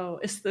knew, oh,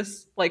 is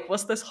this like,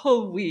 was this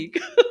whole week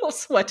of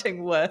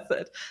sweating worth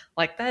it?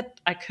 Like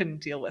that, I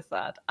couldn't deal with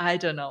that. I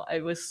don't know.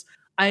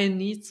 I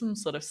need some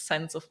sort of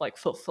sense of like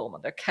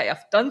fulfillment. Okay,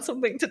 I've done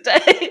something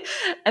today.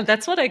 And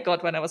that's what I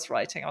got when I was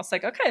writing. I was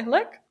like, okay,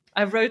 look,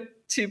 I wrote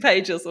 2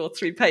 pages or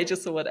 3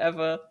 pages or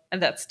whatever,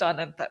 and that's done.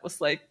 And that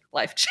was like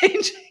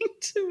life-changing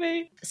to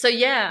me. So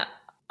yeah,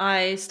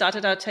 I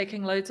started out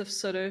taking loads of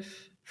sort of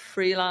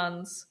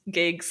freelance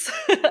gigs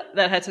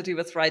that had to do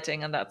with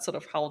writing, and that's sort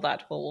of how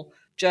that whole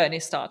journey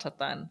started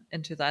then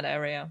into that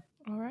area.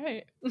 All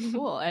right.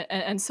 Cool.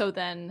 And so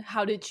then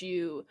how did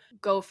you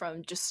go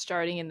from just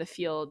starting in the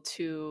field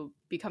to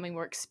becoming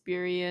more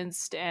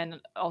experienced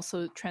and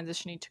also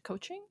transitioning to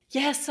coaching?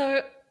 Yeah,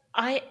 so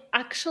I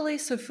actually,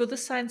 so for the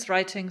science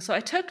writing, so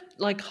I took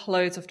like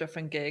loads of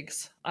different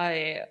gigs.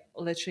 I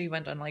literally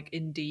went on like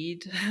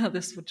Indeed,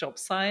 this job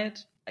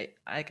site,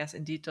 I guess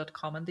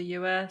Indeed.com in the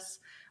US,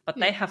 but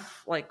they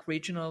have like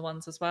regional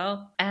ones as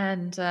well.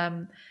 And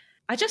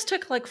I just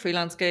took like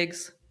freelance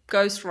gigs,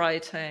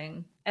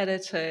 ghostwriting,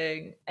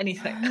 editing,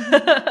 anything.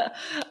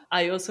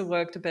 I also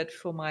worked a bit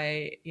for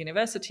my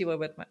university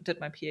where I did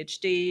my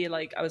PhD.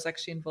 Like, I was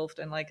actually involved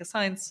in like a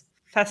science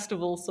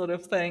festival sort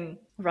of thing,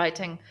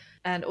 writing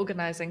and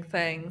organizing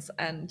things.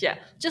 And yeah,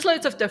 just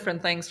loads of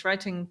different things,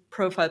 writing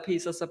profile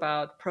pieces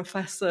about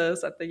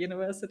professors at the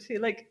university,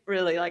 like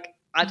really like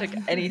I took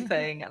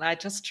anything and I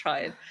just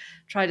tried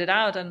it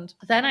out. And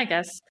then I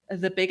guess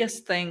the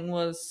biggest thing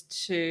was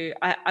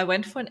I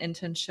went for an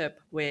internship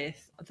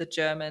with the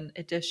German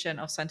edition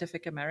of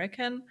Scientific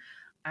American.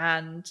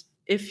 And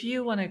if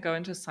you want to go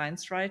into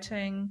science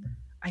writing,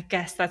 I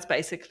guess that's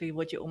basically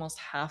what you almost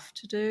have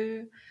to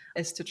do,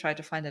 is to try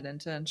to find an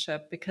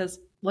internship, because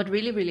what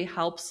really, really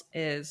helps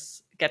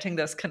is getting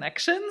those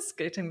connections,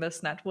 getting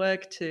this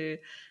network to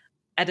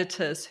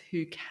editors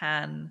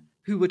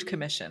who would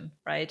commission,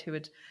 right? Who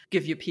would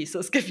give you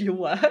pieces, give you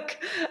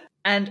work.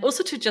 And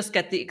also to just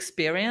get the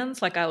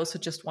experience. Like, I also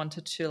just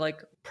wanted to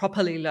like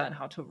properly learn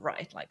how to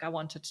write. Like, I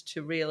wanted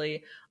to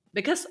really,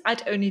 because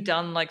I'd only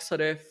done like sort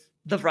of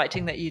the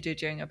writing that you do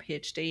during a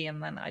PhD,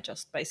 and then I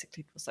just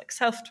basically was like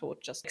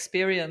self-taught, just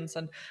experience,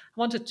 and I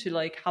wanted to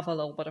like have a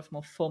little bit of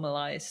more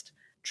formalized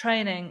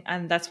training,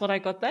 and that's what I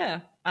got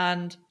there.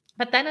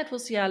 But then it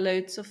was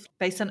loads of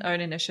based on own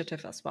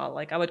initiative as well.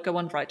 Like, I would go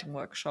on writing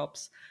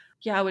workshops.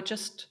 I would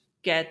just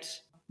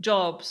get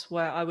jobs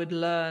where I would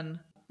learn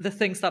the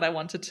things that I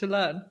wanted to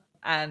learn,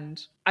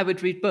 and I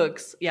would read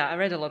books. I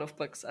read a lot of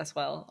books as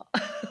well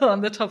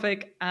on the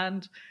topic.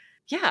 And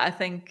I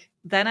think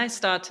then I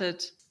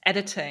started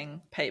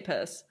editing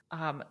papers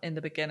in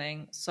the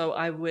beginning. So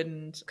I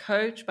wouldn't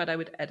coach, but I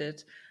would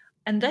edit.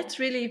 And that's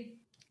really,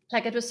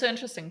 like, it was so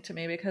interesting to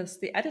me, because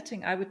the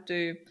editing I would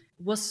do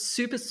was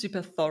super,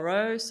 super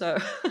thorough. So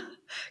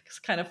it's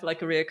kind of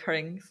like a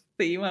reoccurring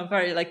theme. I'm a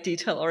very like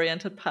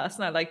detail-oriented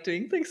person. I like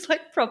doing things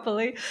like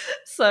properly.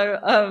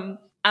 So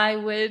I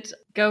would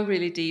go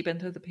really deep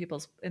into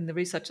the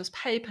researchers'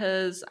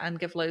 papers and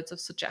give loads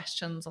of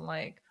suggestions on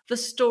like the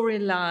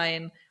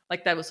storyline.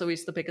 Like, that was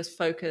always the biggest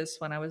focus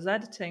when I was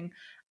editing.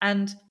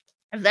 And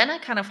then I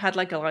kind of had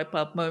like a light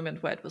bulb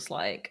moment where it was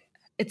like,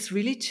 it's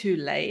really too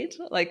late.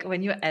 Like,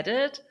 when you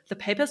edit, the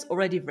paper's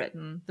already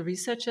written. The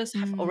researchers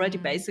have already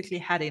basically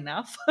had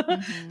enough.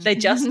 They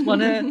just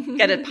want to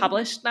get it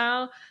published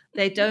now.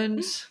 They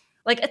don't,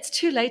 like, it's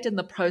too late in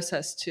the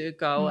process to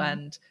go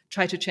and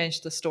try to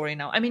change the story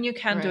now. I mean, you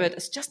can do it.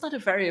 It's just not a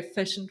very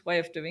efficient way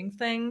of doing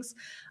things.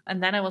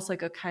 And then I was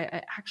like, okay,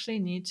 I actually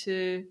need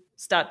to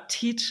start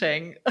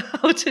teaching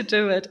how to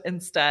do it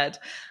instead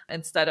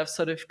of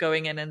sort of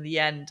going in the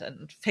end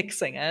and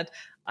fixing it.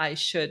 I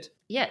should,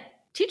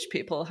 teach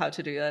people how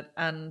to do it.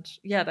 And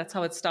that's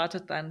how it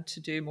started then, to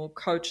do more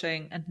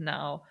coaching. And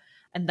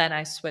then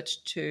I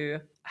switched to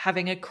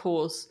having a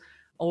course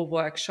or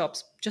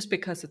workshops, just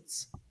because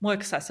it's more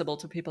accessible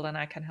to people and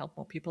I can help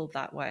more people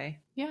that way.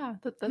 Yeah,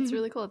 that's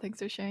really cool. Thanks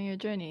for sharing your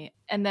journey.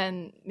 And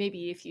then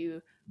maybe if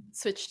you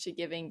switch to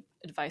giving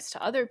advice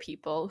to other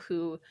people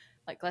who,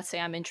 like, let's say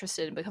I'm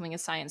interested in becoming a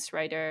science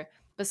writer,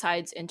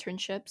 besides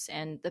internships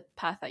and the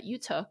path that you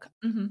took,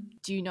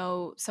 do you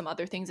know some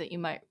other things that you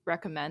might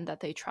recommend that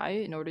they try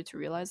in order to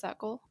realize that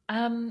goal?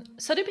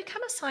 So to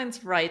become a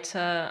science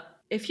writer,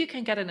 if you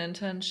can get an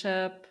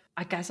internship,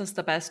 I guess is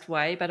the best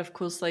way. But of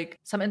course, like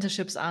some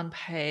internships aren't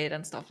paid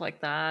and stuff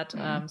like that.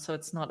 So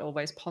it's not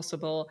always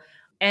possible.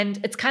 And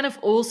it's kind of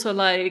also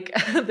like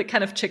the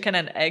kind of chicken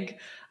and egg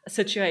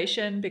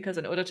situation, because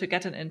in order to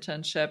get an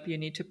internship, you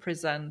need to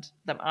present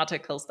them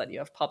articles that you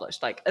have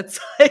published. Like it's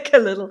like a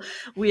little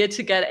weird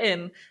to get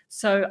in.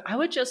 So I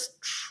would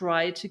just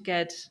try to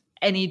get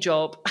any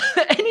job,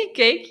 any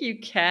gig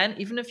you can,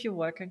 even if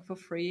you're working for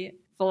free.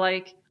 For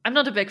like, I'm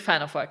not a big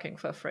fan of working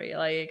for free.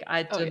 Like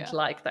I didn't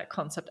like that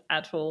concept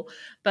at all.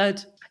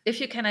 But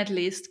if you can at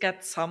least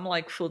get some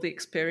like for the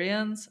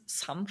experience,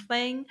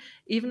 something,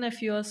 even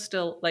if you're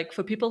still like,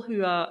 for people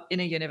who are in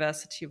a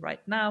university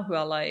right now, who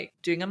are like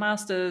doing a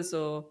master's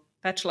or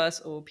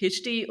bachelor's or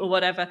PhD or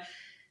whatever,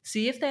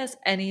 see if there's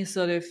any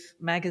sort of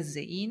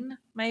magazine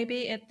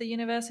maybe at the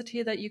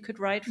university that you could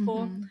write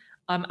for.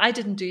 I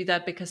didn't do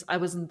that because I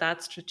wasn't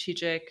that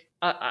strategic.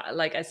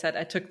 Like I said,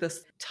 I took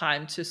this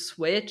time to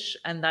switch,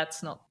 and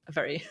that's not a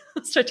very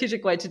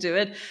strategic way to do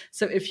it.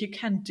 So if you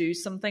can do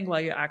something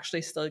while you're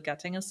actually still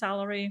getting a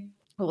salary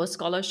or a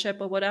scholarship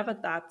or whatever,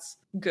 that's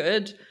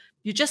good.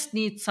 You just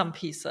need some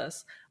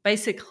pieces.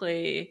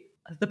 Basically,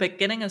 the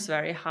beginning is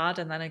very hard,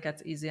 and then it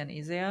gets easier and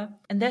easier.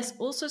 And there's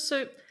also,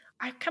 so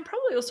I can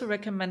probably also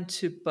recommend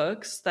 2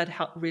 books that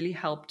really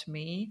helped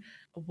me.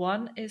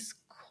 One is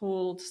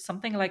called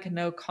something like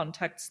No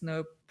Contacts,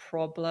 No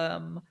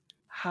Problem,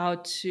 how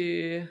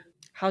to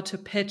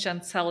pitch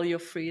and sell your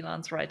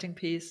freelance writing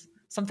piece,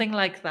 something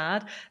like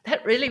that.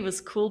 That really was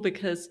cool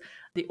because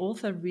the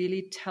author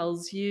really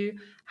tells you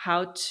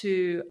how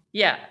to,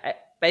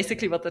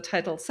 basically what the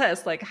title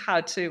says, like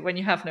how to, when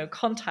you have no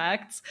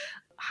contacts,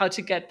 how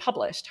to get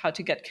published, how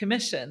to get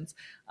commissions,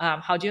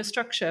 how do you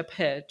structure a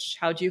pitch,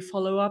 how do you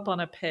follow up on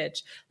a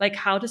pitch, like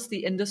how does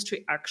the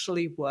industry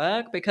actually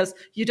work? Because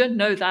you don't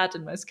know that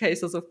in most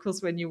cases. Of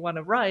course, when you want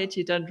to write,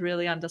 you don't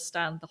really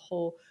understand the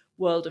whole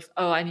world of,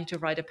 I need to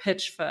write a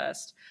pitch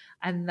first.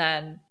 And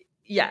then,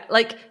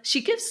 like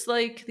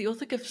the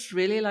author gives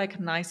really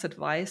like nice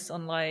advice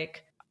on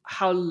like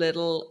how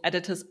little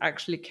editors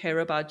actually care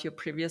about your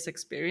previous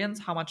experience,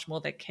 how much more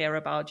they care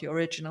about your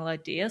original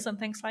ideas and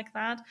things like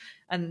that.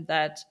 And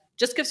that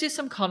just gives you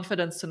some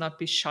confidence to not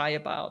be shy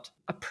about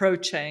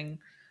approaching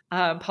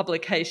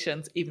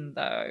publications, even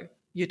though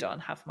you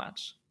don't have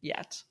much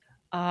yet.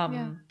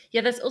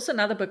 There's also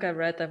another book I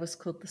read that was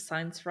called The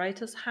Science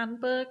Writer's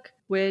Handbook,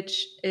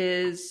 which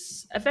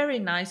is a very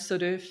nice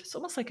sort of, it's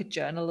almost like a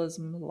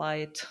journalism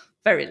light,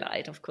 very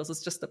light, of course,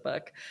 it's just a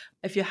book.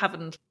 If you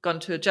haven't gone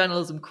to a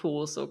journalism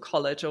course or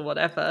college or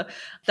whatever,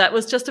 that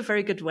was just a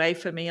very good way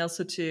for me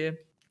also to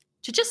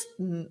just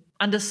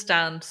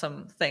understand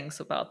some things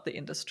about the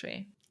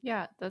industry.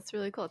 Yeah, that's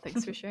really cool.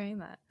 Thanks for sharing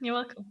that. You're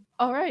welcome.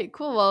 All right,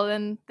 cool. Well,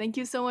 then thank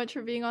you so much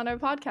for being on our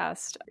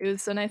podcast. It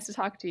was so nice to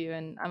talk to you,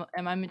 and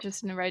I'm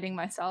interested in writing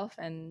myself.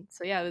 And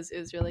so, it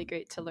was really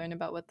great to learn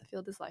about what the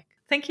field is like.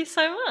 Thank you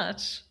so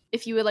much.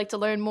 If you would like to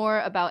learn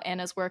more about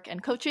Anna's work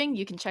and coaching,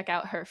 you can check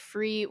out her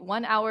free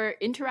 1-hour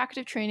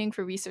interactive training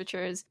for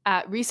researchers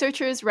at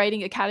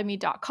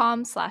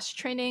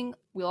researcherswritingacademy.com/training.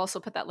 We'll also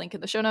put that link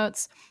in the show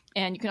notes.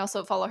 And you can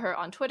also follow her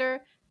on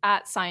Twitter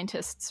at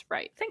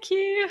ScientistsWrite. Thank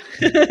you.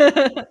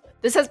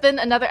 This has been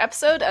another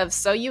episode of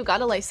So You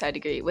Got a Life Sci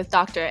Degree with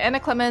Dr.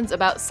 Anna Clemens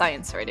about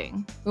science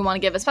writing. We want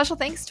to give a special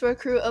thanks to a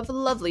crew of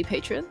lovely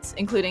patrons,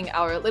 including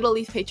our Little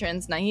Leaf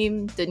patrons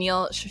Naeem,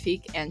 Daniil,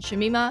 Shafiq, and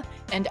Shamima,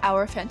 and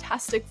our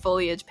fantastic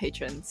Foliage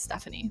patron,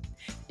 Stephanie.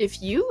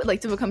 If you would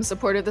like to become a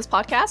supporter of this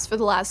podcast for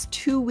the last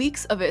 2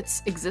 weeks of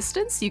its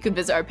existence, you can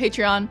visit our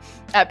Patreon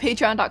at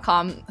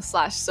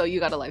patreon.com/So You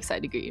Got a Life Sci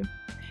Degree.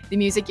 The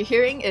music you're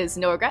hearing is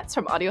No Regrets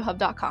from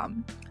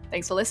audiohub.com.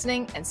 Thanks for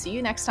listening, and see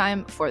you next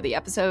time for the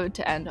episode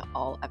to end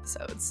all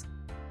episodes.